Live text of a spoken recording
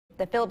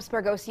The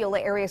Philipsburg-Osceola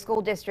Area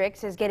School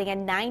District is getting a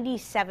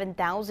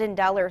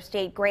 $97,000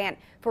 state grant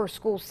for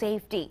school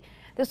safety.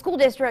 The school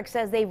district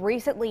says they've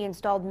recently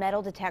installed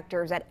metal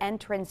detectors at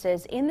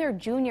entrances in their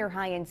junior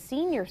high and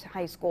senior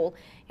high school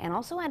and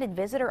also added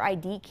visitor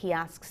ID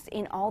kiosks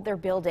in all their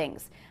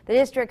buildings. The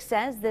district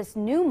says this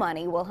new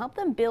money will help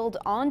them build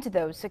onto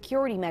those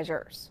security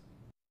measures.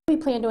 We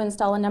plan to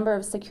install a number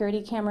of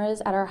security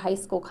cameras at our high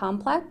school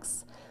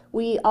complex.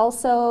 We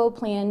also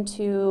plan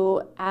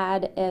to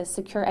add a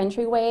secure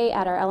entryway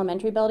at our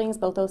elementary buildings,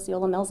 both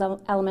Osceola Mills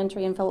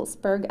Elementary and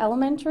Philipsburg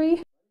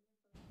Elementary.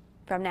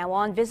 From now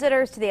on,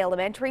 visitors to the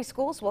elementary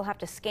schools will have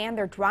to scan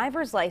their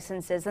driver's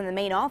licenses in the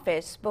main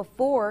office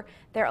before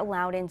they're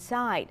allowed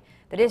inside.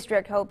 The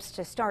district hopes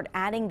to start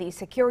adding these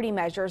security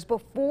measures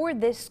before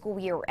this school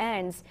year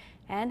ends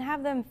and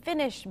have them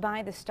finished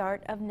by the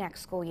start of next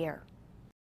school year.